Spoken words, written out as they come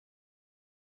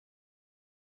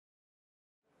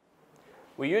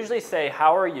We usually say,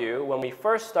 "How are you?" when we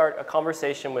first start a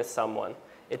conversation with someone.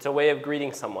 It's a way of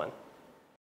greeting someone.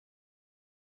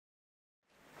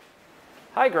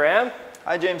 Hi, Graham.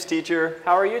 Hi, James teacher.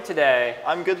 How are you today?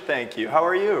 I'm good, thank you. How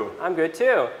are you? I'm good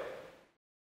too.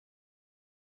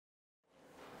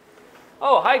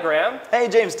 Oh, hi, Graham. Hey,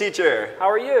 James teacher. How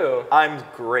are you? I'm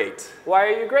great. Why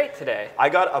are you great today? I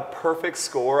got a perfect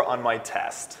score on my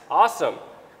test. Awesome.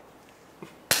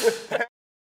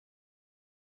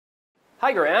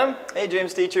 Hi, Graham. Hey,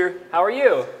 James teacher. How are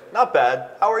you? Not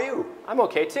bad. How are you? I'm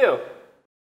okay too.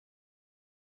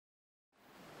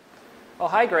 Oh,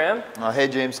 hi, Graham. Hey,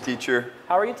 James teacher.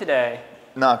 How are you today?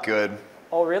 Not good.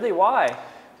 Oh, really? Why?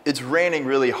 It's raining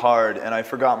really hard and I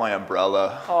forgot my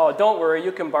umbrella. Oh, don't worry.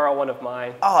 You can borrow one of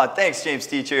mine. Thanks, James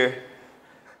teacher.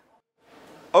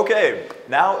 Okay,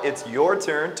 now it's your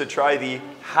turn to try the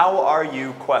 "How are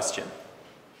you?" question.